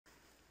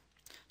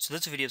So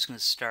this video is going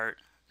to start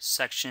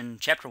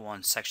chapter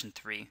 1, section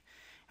 3,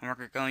 and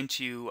we're going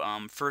to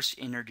first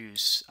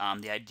introduce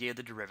the idea of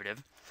the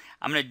derivative.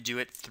 I'm going to do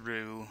it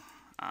through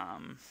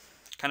kind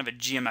of a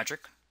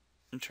geometric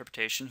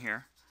interpretation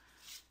here.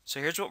 So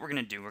here's what we're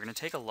going to do. We're going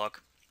to take a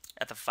look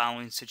at the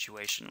following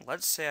situation.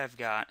 Let's say I've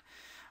got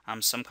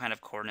some kind of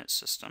coordinate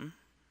system,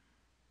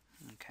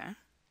 okay,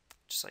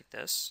 just like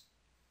this.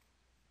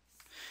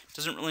 It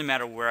doesn't really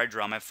matter where I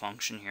draw my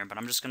function here, but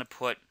I'm just going to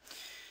put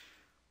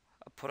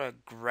a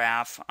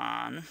graph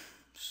on,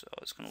 so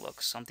it's going to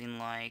look something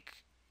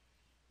like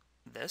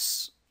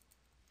this.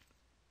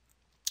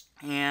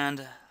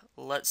 And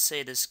let's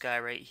say this guy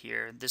right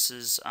here, this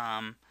is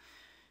our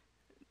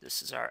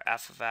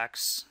f of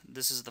x,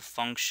 this is the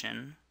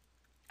function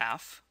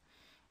f,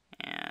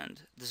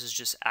 and this is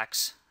just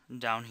x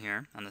down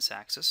here on this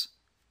axis.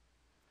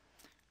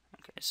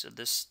 Okay, so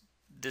this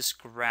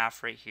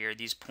graph right here,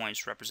 these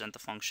points represent the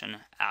function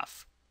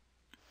f.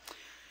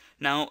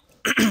 Now,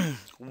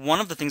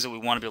 one of the things that we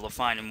want to be able to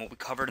find, and what we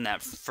covered in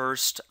that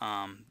first,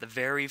 the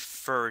very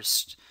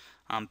first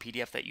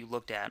PDF that you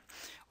looked at,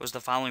 was the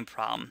following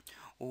problem.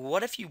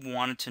 What if you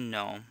wanted to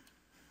know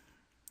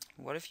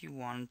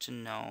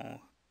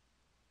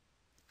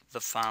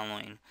the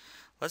following?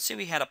 Let's say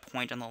we had a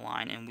point on the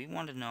line, and we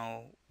want to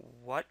know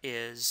what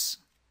is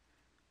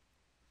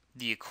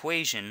the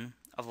equation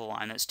of the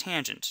line that's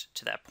tangent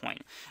to that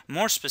point.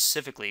 More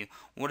specifically,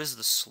 what is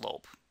the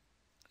slope?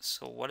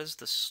 So what is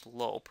the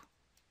slope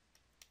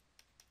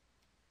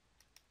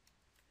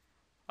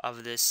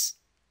of this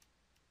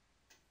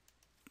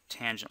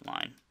tangent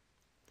line?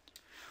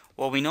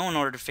 Well, we know in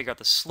order to figure out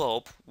the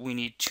slope, we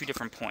need two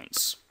different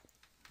points.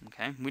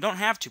 Okay, we don't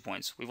have 2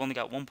 points. We've only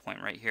got 1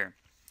 point right here.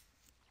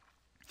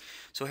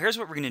 So here's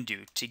what we're going to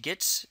do. To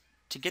get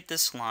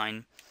this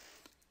line,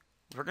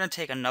 we're going to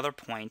take another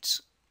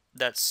point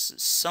that's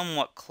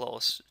somewhat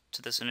close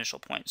to this initial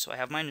point. So I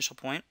have my initial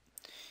point,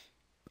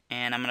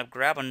 and I'm going to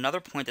grab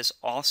another point that's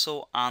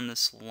also on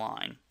this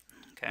line.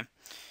 Okay.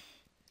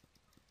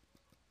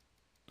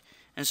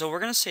 And so we're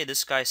going to say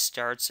this guy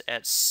starts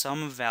at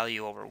some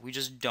value over. We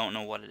just don't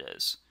know what it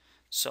is.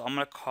 So I'm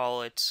going to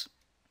call it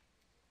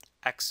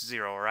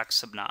x0 or x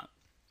sub naught.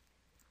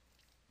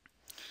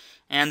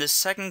 And this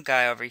second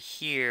guy over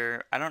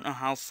here, I don't know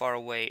how far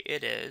away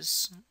it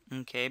is,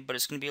 okay, but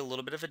it's going to be a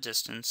little bit of a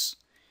distance.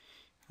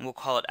 And we'll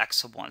call it x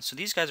sub 1. So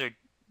these guys are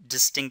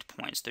distinct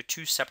points. They're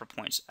two separate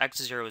points.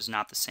 x0 is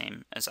not the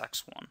same as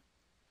x1.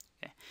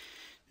 Okay.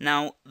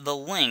 Now, the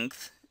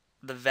length,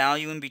 the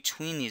value in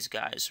between these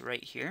guys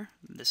right here,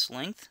 this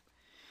length,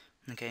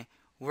 okay,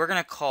 we're going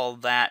to call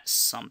that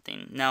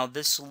something. Now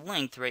this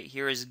length right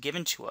here is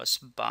given to us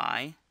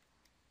by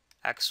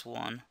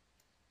x1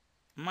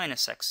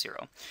 minus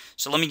x0.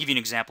 So let me give you an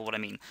example of what I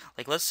mean.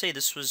 Like, let's say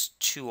this was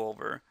 2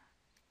 over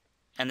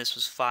and this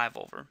was 5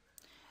 over.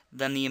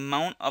 Then the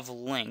amount of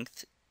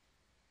length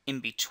in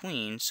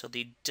between, so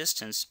the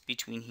distance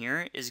between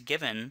here, is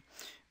given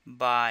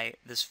by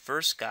this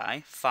first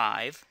guy,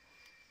 5,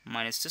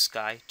 minus this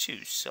guy,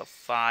 2. So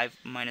 5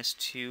 minus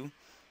 2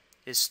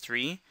 is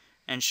 3.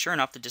 And sure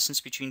enough, the distance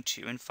between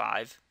 2 and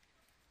 5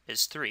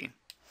 is 3.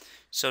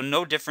 So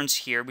no difference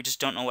here. We just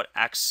don't know what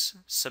x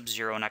sub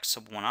 0 and x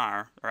sub 1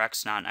 are, or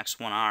x naught and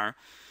x1 are.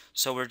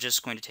 So we're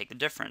just going to take the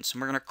difference.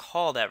 And we're going to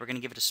call that, we're going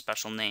to give it a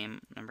special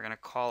name, and we're going to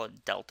call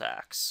it delta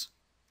x.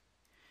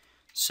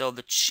 So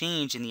the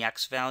change in the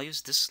x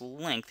values, this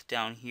length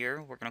down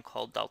here, we're going to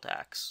call delta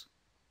x.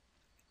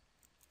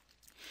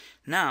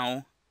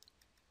 Now,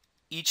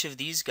 each of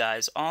these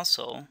guys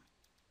also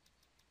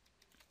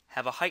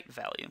have a height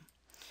value.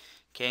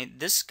 Okay,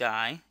 this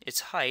guy, its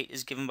height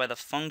is given by the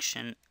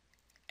function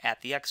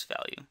at the x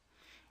value.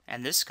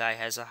 And this guy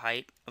has a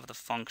height of the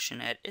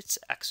function at its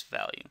x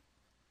value.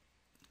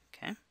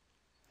 Okay.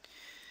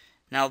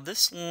 Now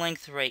this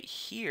length right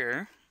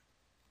here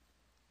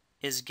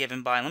is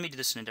given by, let me do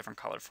this in a different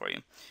color for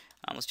you.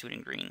 Let's do it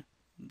in green.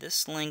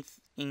 This length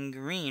in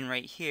green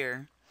right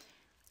here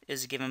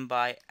is given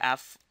by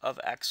f of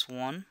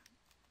x1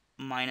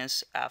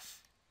 minus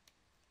f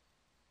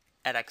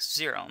at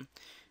x0.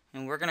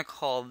 And we're going to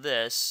call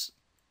this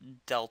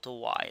delta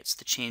y. It's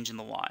the change in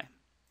the y.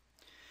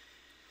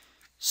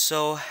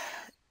 So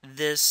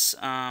this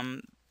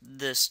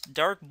this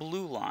dark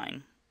blue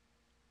line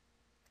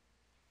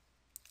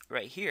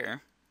right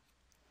here,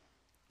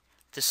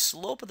 the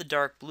slope of the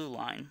dark blue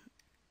line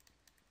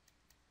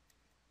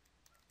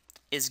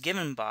is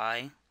given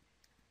by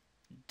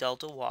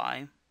delta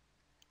y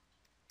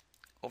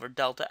over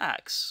delta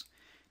x,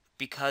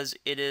 because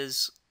it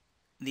is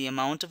the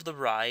amount of the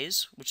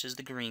rise, which is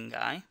the green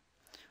guy,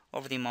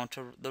 over the amount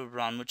of the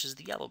run, which is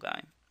the yellow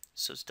guy.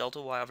 So it's delta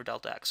y over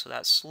delta x. So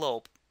that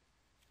slope,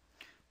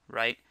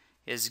 right,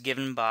 is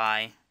given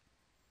by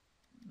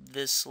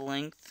this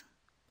length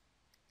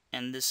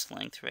and this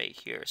length right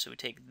here. So we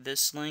take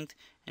this length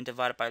and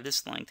divide it by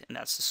this length, and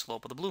that's the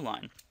slope of the blue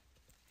line.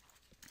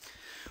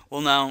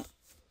 Well, now,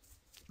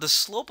 the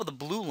slope of the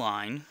blue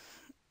line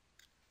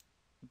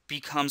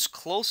becomes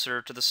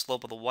closer to the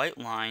slope of the white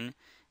line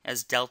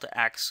as delta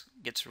x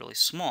gets really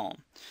small.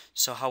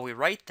 So how we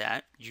write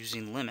that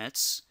using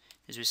limits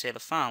is we say the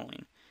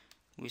following.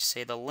 We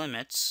say the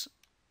limits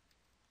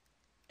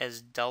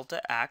as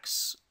delta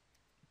x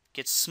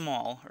gets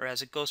small, or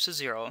as it goes to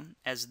 0,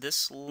 as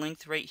this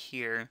length right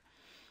here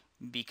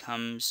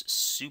becomes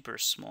super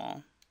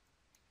small,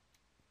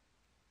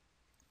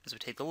 as we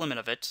take the limit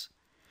of it.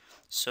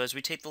 So as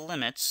we take the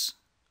limits,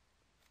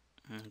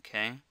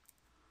 okay,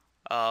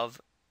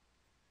 of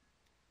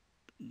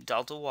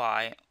delta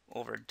y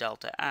over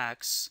delta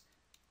x,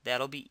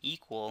 that'll be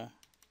equal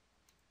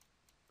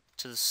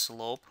to the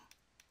slope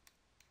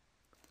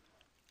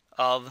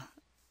of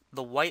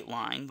the white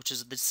line, which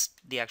is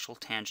the actual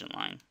tangent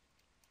line.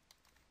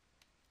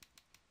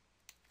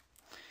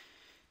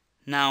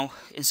 Now,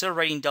 instead of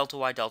writing delta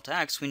y delta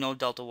x, we know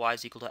delta y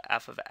is equal to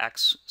f of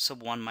x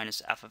sub 1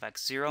 minus f of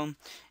x 0,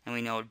 and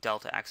we know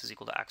delta x is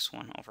equal to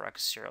x1 over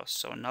x 0.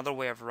 So another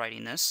way of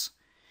writing this,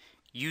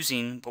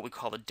 using what we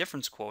call the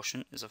difference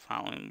quotient, is the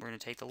following. We're going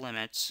to take the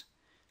limits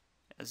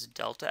as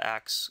delta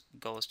x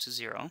goes to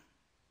 0,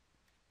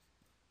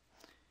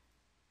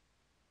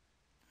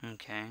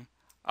 okay,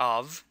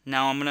 of,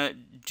 now I'm going to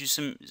do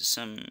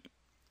some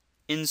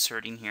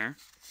inserting here,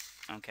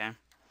 okay,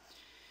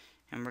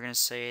 and we're going to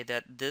say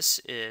that this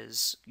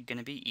is going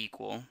to be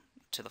equal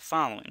to the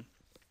following.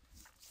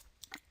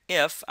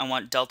 If I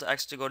want delta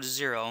x to go to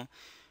 0,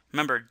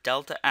 remember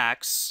delta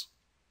x,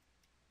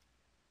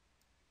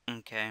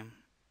 okay,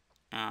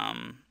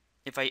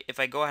 if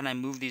I go ahead and I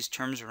move these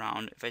terms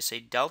around, if I say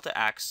delta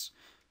x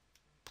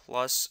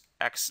plus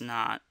x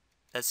naught,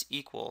 that's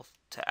equal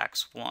to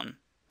x1.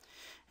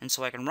 And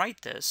so I can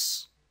write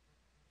this,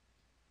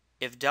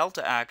 if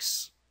delta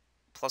x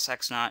plus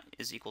x naught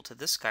is equal to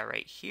this guy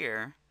right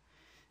here,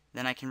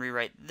 then I can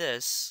rewrite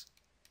this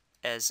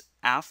as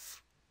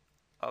f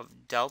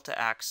of delta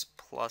x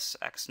plus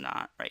x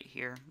naught right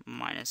here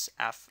minus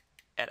f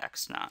at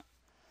x naught.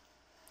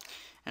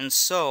 And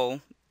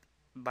so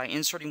by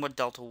inserting what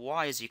delta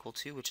y is equal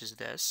to, which is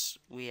this,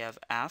 we have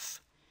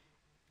f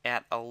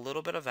at a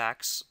little bit of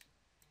x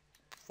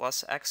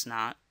plus x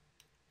naught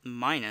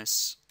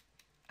minus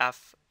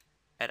f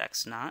at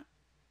x naught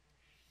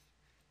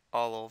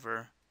all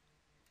over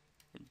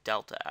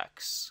delta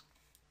x.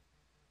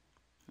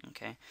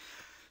 Okay,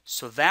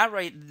 so that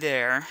right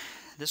there,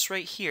 this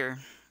right here,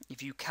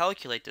 if you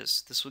calculate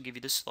this, this will give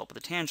you the slope of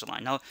the tangent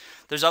line. Now,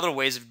 there's other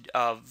ways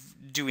of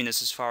doing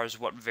this as far as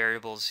what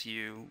variables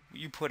you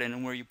put in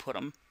and where you put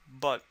them,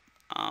 but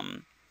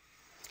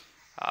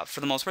for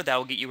the most part, that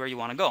will get you where you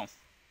want to go.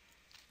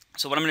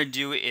 So what I'm going to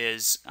do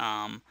is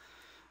I'm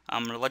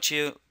going to let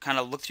you kind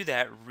of look through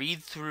that,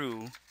 read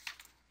through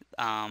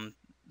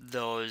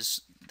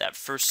that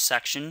first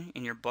section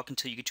in your book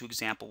until you get to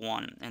example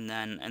 1, and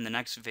then in the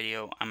next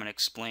video I'm going to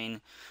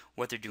explain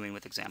what they're doing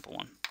with example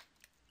 1.